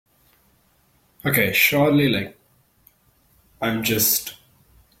Okay, surely I'm just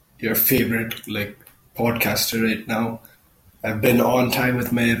your favorite podcaster right now. I've been on time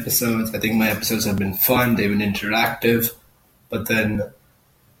with my episodes. I think my episodes have been fun, they've been interactive, but then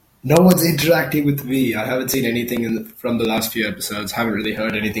no one's interacting with me. I haven't seen anything from the last few episodes, haven't really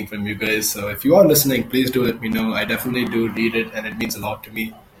heard anything from you guys. So if you are listening, please do let me know. I definitely do read it, and it means a lot to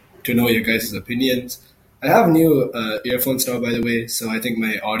me to know your guys' opinions. I have new earphones now, by the way, so I think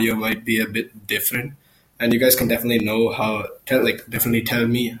my audio might be a bit different. And you guys can definitely know definitely tell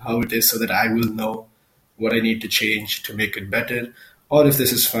me how it is so that I will know what I need to change to make it better. Or if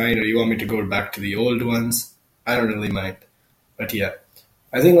this is fine, or you want me to go back to the old ones, I don't really mind. But yeah,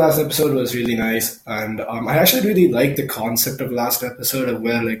 I think last episode was really nice, and I actually really liked the concept of last episode of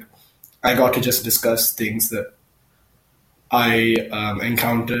where I got to just discuss things that I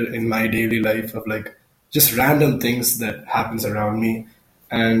encounter in my daily life of just random things that happens around me,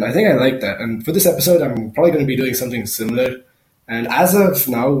 and I think I like that. And for this episode, I'm probably going to be doing something similar. And as of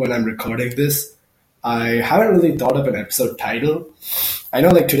now, when I'm recording this, I haven't really thought of an episode title. I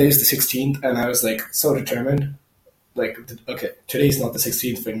know today's the 16th, and I was so determined okay, today's not the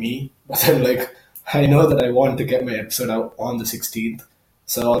 16th for me, but then I know that I want to get my episode out on the 16th.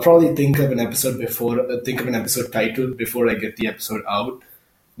 So I'll probably think of an episode title before I get the episode out.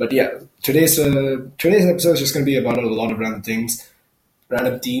 But yeah, today's episode is just going to be about a lot of random things,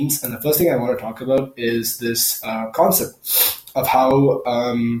 random themes. And the first thing I want to talk about is this concept of how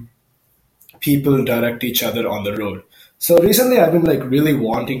people direct each other on the road. So recently, I've been really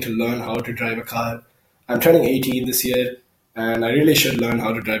wanting to learn how to drive a car. I'm turning 18 this year, and I really should learn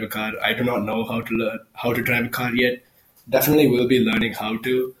how to drive a car. I do not know how to learn how to drive a car yet. Definitely will be learning how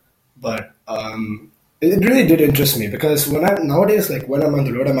to, but it really did interest me because when I'm on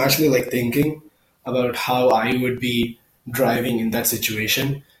the road, I'm actually thinking about how I would be driving in that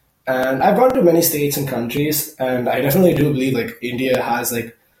situation. And I've gone to many states and countries, and I definitely do believe India has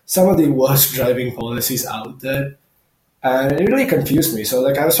some of the worst driving policies out there, and it really confused me. So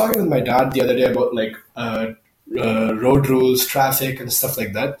I was talking with my dad the other day about road rules, traffic, and stuff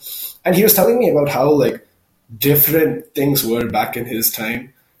like that, and he was telling me about how different things were back in his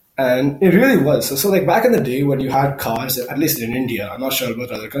time, and it really was. So back in the day when you had cars, at least in India, I'm not sure about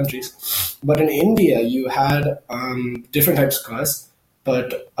other countries, but in India you had different types of cars,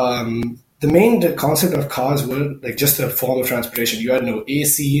 but the main concept of cars were just a form of transportation. You had no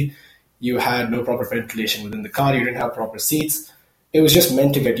AC, you had no proper ventilation within the car, you didn't have proper seats. It was just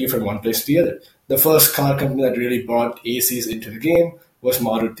meant to get you from one place to the other. The first car company that really brought ACs into the game was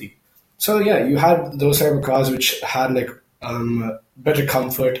Maruti. So yeah, you had those type of cars which had better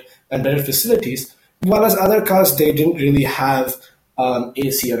comfort and better facilities, while as other cars they didn't really have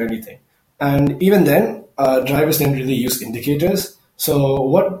AC or anything. And even then, drivers didn't really use indicators. So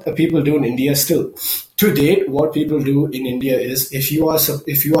what people do in India still, to date, what people do in India is if you are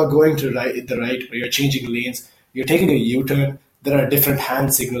going to the right, or you're changing lanes, you're taking a U-turn, there are different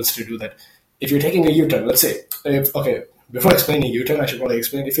hand signals to do that. If you're taking a U-turn, let's say, before explaining U-turn, I should probably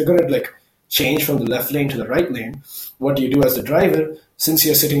explain, if you're going to change from the left lane to the right lane, what you do as the driver, since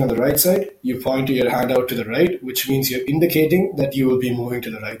you're sitting on the right side, you point your hand out to the right, which means you're indicating that you will be moving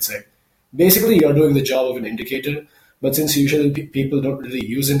to the right side. Basically, you're doing the job of an indicator, but since usually people don't really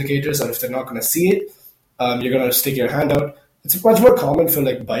use indicators, or if they're not going to see it, you're going to stick your hand out. It's much more common for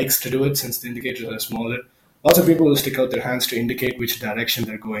bikes to do it since the indicators are smaller. Lots of people will stick out their hands to indicate which direction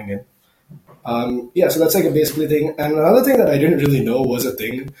they're going in. Yeah, so that's a basically thing. And another thing that I didn't really know was a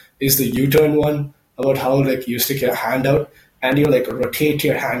thing is the U-turn one, about how you stick your hand out and you rotate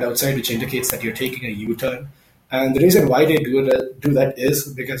your hand outside, which indicates that you're taking a U-turn. And the reason why they do that is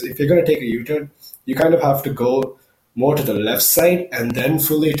because if you're going to take a U-turn, you kind of have to go more to the left side and then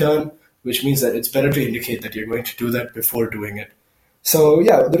fully turn, which means that it's better to indicate that you're going to do that before doing it. So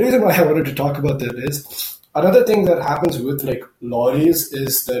yeah, the reason why I wanted to talk about that is another thing that happens with lorries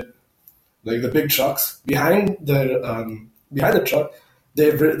is that the big trucks behind the truck,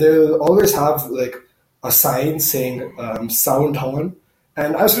 they'll always have a sign saying sound horn,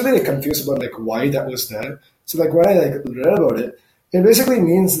 and I was really confused about why that was there. So when I read about it, it basically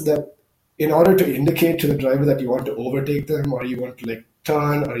means that in order to indicate to the driver that you want to overtake them, or you want to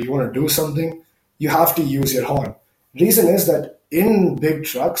turn, or you want to do something, you have to use your horn. Reason is that in big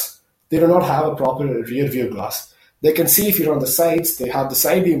trucks, they do not have a proper rear view glass. They can see if you're on the sides, they have the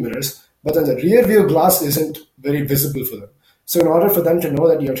side view mirrors, but then the rear view glass isn't very visible for them. So in order for them to know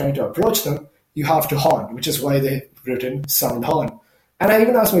that you're trying to approach them, you have to horn, which is why they've written sound horn. And I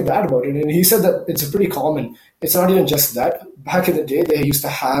even asked my dad about it, and he said that it's a pretty common. It's not even just that. Back in the day, they used to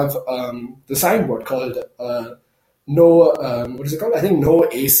have the signboard called no, what is it called? I think no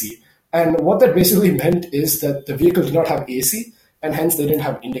AC. And what that basically meant is that the vehicle did not have AC, and hence they didn't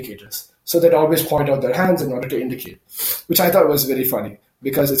have indicators. So they'd always point out their hands in order to indicate, which I thought was very funny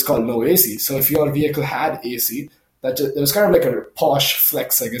because it's called no AC. So if your vehicle had AC, that was kind of like a posh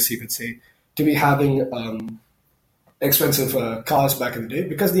flex, I guess you could say, to be having expensive cars back in the day,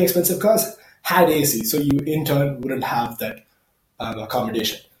 because the expensive cars had AC, so you in turn wouldn't have that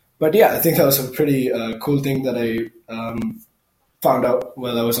accommodation. But yeah, I think that was a pretty cool thing that I found out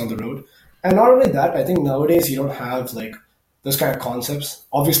while I was on the road. And not only that, I think nowadays you don't have like those kind of concepts.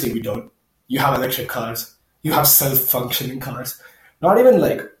 Obviously, we don't. You have electric cars. You have self-functioning cars. Not even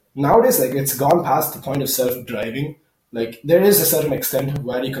like nowadays, like it's gone past the point of self-driving. Like there is a certain extent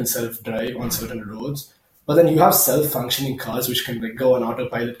where you can self-drive on certain roads, but then you have self-functioning cars which can like go on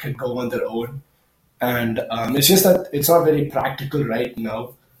autopilot, can go on their own, and it's just that it's not very practical right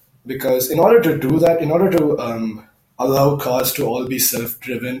now, because in order to do that, in order to allow cars to all be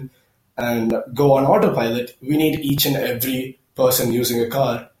self-driven and go on autopilot, we need each and every person using a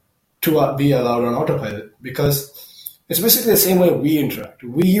car to be allowed on autopilot, because it's basically the same way we interact.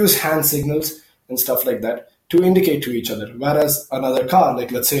 We use hand signals and stuff like that to indicate to each other. Whereas another car,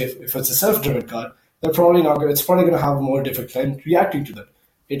 like let's say if it's a self-driven car, they're probably not. It's probably going to have a more difficult time reacting to that.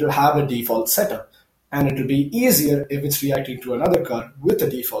 It will have a default setup, and it will be easier if it's reacting to another car with a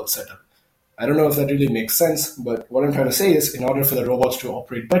default setup. I don't know if that really makes sense, but what I'm trying to say is, in order for the robots to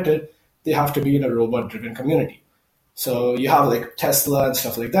operate better, they have to be in a robot-driven community. So you have like Tesla and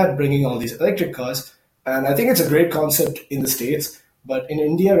stuff like that bringing all these electric cars, and I think it's a great concept in the States. But in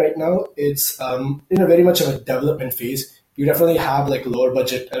India right now, it's in a very much of a development phase. You definitely have like lower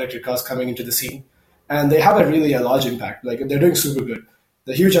budget electric cars coming into the scene, and they have a large impact. Like they're doing super good.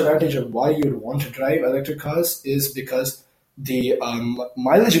 The huge advantage of why you'd want to drive electric cars is because the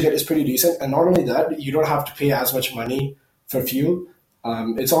mileage you get is pretty decent, and not only that, you don't have to pay as much money for fuel.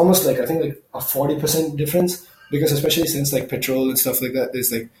 It's almost like I think like a 40% difference, because especially since like petrol and stuff like that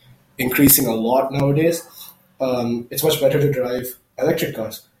is like increasing a lot nowadays, it's much better to drive electric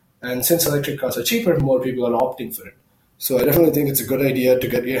cars. And since electric cars are cheaper, more people are opting for it. So I definitely think it's a good idea to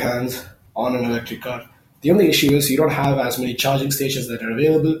get your hands on an electric car. The only issue is you don't have as many charging stations that are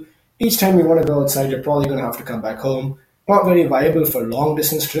available. Each time you want to go outside, you're probably going to have to come back home. Not very viable for long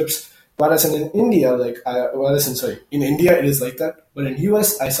distance trips. Whereas in India, in India it is like that. But in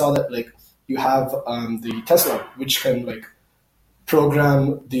US, I saw that like you have the Tesla, which can like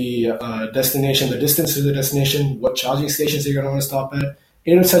program the destination, the distance to the destination, what charging stations you're going to want to stop at.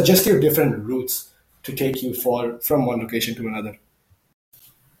 It will suggest you different routes to take you from one location to another.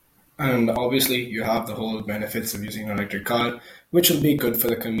 And obviously, you have the whole benefits of using an electric car, which will be good for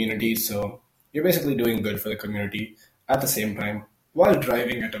the community. So you're basically doing good for the community at the same time while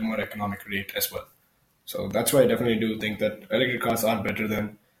driving at a more economic rate as well. So that's why I definitely do think that electric cars are better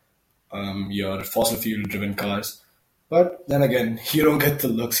than your fossil fuel driven cars. But then again, you don't get the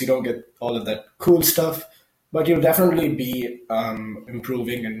looks, you don't get all of that cool stuff, but you'll definitely be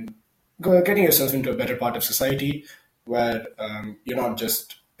improving and getting yourself into a better part of society where you're not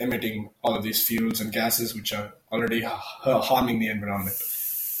just emitting all of these fuels and gases which are already harming the environment.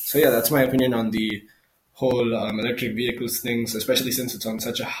 So yeah, that's my opinion on the whole electric vehicles things, especially since it's on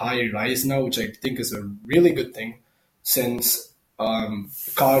such a high rise now, which I think is a really good thing, since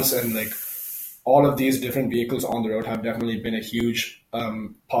cars and like all of these different vehicles on the road have definitely been a huge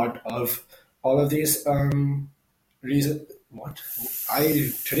part of all of these reason. What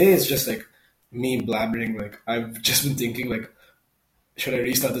I today is just like me blabbering. Like I've just been thinking like, should I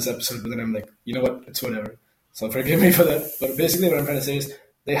restart this episode? But then I'm like, you know what? It's whatever. So forgive me for that. But basically, what I'm trying to say is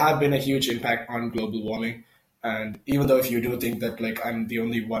they have been a huge impact on global warming. And even though if you do think that like I'm the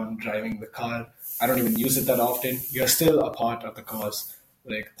only one driving the car, I don't even use it that often, you're still a part of the cause.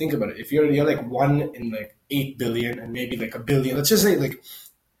 Like think about it. If you're like one in like 8 billion and maybe like a billion, let's just say like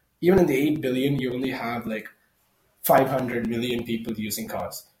even in the 8 billion, you only have like 500 million people using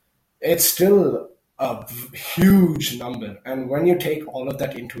cars. It's still a huge number. And when you take all of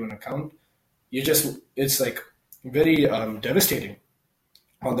that into an account, it's like very devastating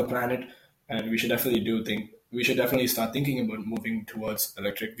on the planet. And we should definitely start thinking about moving towards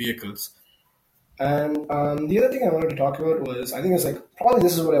electric vehicles. And the other thing I wanted to talk about was, I think it's like, probably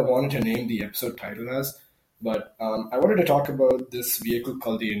this is what I wanted to name the episode title as, but I wanted to talk about this vehicle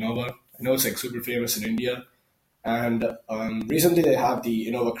called the INNOVA. I know it's like super famous in India. And recently they have the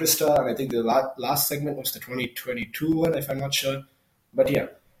INNOVA Krista, and I think the last segment was the 2022 one, if I'm not sure. But yeah,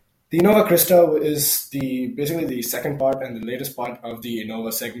 the INNOVA Krista is basically the second part and the latest part of the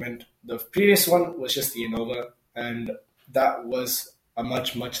INNOVA segment. The previous one was just the INNOVA, and that was a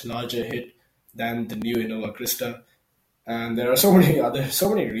much, much larger hit than the new INNOVA Krista. and there are so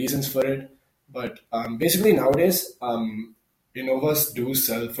many reasons for it. But basically nowadays, Innovas do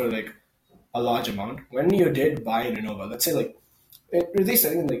sell for like a large amount. When you did buy an Innova, let's say like it released I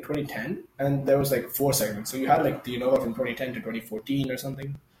think in like 2010, and there was like four segments. So you had like the Innova from 2010 to 2014 or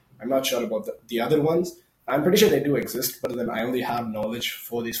something. I'm not sure about the other ones. I'm pretty sure they do exist, but then I only have knowledge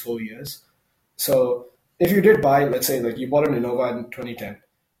for these 4 years. So if you did buy, let's say, like you bought an Innova in 2010,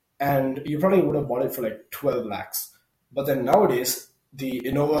 and you probably would have bought it for like 12 lakhs. But then nowadays, the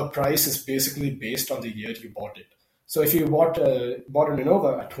Innova price is basically based on the year you bought it. So if you bought an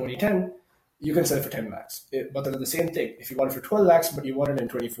Innova at 2010, you can sell it for 10 lakhs. But then the same thing, if you bought it for 12 lakhs, but you bought it in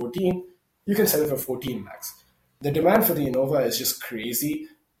 2014, you can sell it for 14 lakhs. The demand for the Innova is just crazy.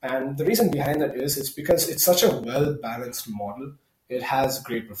 And the reason behind that is it's because it's such a well balanced model. It has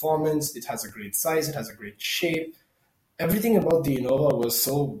great performance, it has a great size, it has a great shape. Everything about the Innova was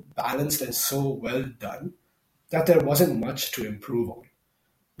so balanced and so well done that there wasn't much to improve on.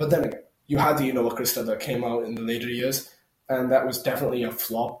 But then again, you had the Innova Krista that came out in the later years, and that was definitely a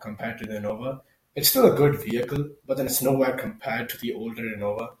flop compared to the Innova. It's still a good vehicle, but then it's nowhere compared to the older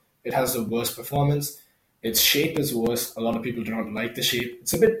Innova. It has the worst performance. Its shape is worse. A lot of people do not like the shape.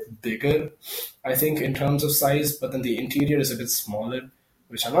 It's a bit bigger, I think, in terms of size, but then the interior is a bit smaller,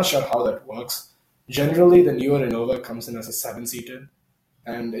 which I'm not sure how that works. Generally, the newer Innova comes in as a seven-seater,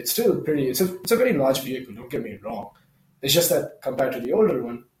 and it's still pretty. It's a very large vehicle. Don't get me wrong. It's just that compared to the older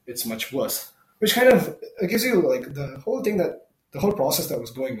one, it's much worse, which kind of gives you like the whole process that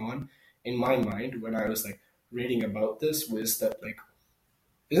was going on in my mind when I was like reading about this was that like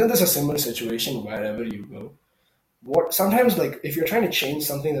isn't this a similar situation wherever you go? What sometimes like if you're trying to change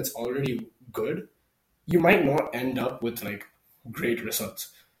something that's already good, you might not end up with like great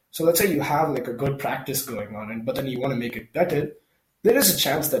results. So let's say you have like a good practice going on, and but then you want to make it better, there is a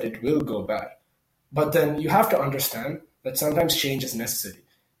chance that it will go bad. But then you have to understand that sometimes change is necessary.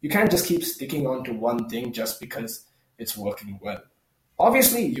 You can't just keep sticking on to one thing just because it's working well.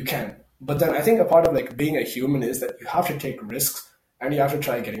 Obviously, you can, but then I think a part of like being a human is that you have to take risks and you have to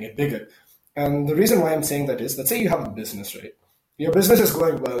try getting it bigger. And the reason why I'm saying that is, let's say you have a business, right? Your business is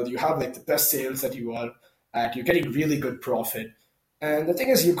going well. You have like the best sales that you are at. You're getting really good profit. And the thing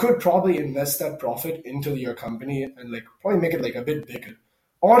is, you could probably invest that profit into your company and like probably make it like a bit bigger.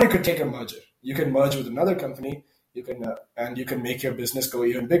 Or you could take a merger. You can merge with another company. You can make your business go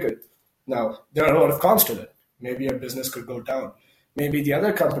even bigger. Now there are a lot of cons to that. Maybe your business could go down. Maybe the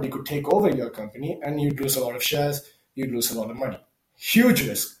other company could take over your company and you'd lose a lot of shares. You'd lose a lot of money. Huge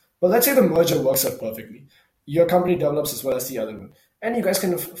risk. But let's say the merger works out perfectly. Your company develops as well as the other one. And you guys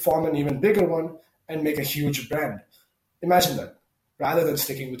can form an even bigger one and make a huge brand. Imagine that. Rather than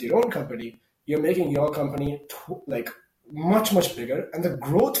sticking with your own company, you're making your company like much, much bigger. And the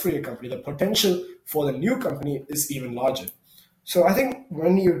growth for your company, the potential for the new company is even larger. So I think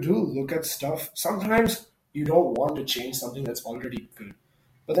when you do look at stuff, sometimes you don't want to change something that's already good.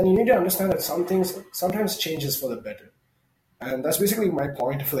 But then you need to understand that some things sometimes changes for the better. And that's basically my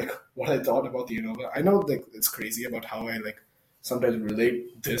point of like what I thought about the Innova. I know like it's crazy about how I like sometimes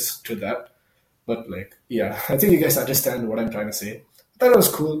relate this to that, but like yeah, I think you guys understand what I'm trying to say. I thought it was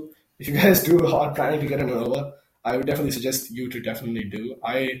cool. If you guys are planning to get an Innova, I would definitely suggest you to definitely do.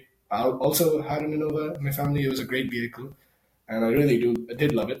 I also had an Innova in my family. It was a great vehicle, and I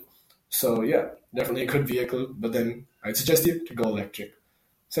did love it. So yeah, definitely a good vehicle. But then I'd suggest you to go electric.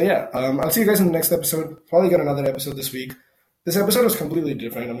 So yeah, I'll see you guys in the next episode. Probably got another episode this week. This episode was completely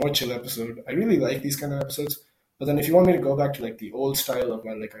different, a more chill episode. I really like these kind of episodes. But then if you want me to go back to like the old style of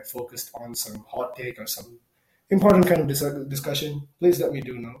where like I focused on some hot take or some important kind of discussion, please let me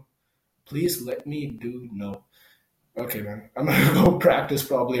do know. Please let me do know. Okay, man. I'm gonna go practice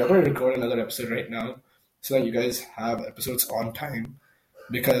probably. I'm gonna record another episode right now so that you guys have episodes on time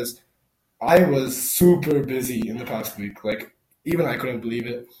because I was super busy in the past week. Like even I couldn't believe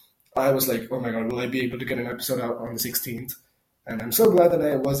it. I was like, oh my god, will I be able to get an episode out on the 16th? And I'm so glad that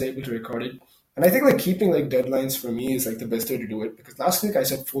I was able to record it. And I think like keeping like deadlines for me is like the best way to do it because last week I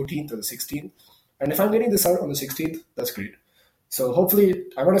said 14th or the 16th. And if I'm getting this out on the 16th, that's great. So hopefully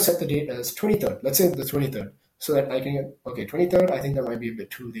I want to set the date as 23rd. Let's say the 23rd so that I can get, okay, 23rd, I think that might be a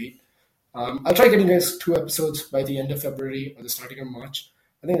bit too late. I'll try getting guys 2 episodes by the end of February or the starting of March.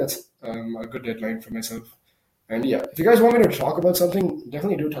 I think that's a good deadline for myself. And yeah, if you guys want me to talk about something,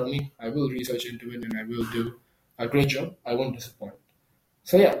 definitely do tell me. I will research into it and I will do a great job. I won't disappoint.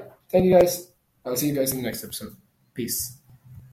 So yeah, thank you guys. I'll see you guys in the next episode. Peace.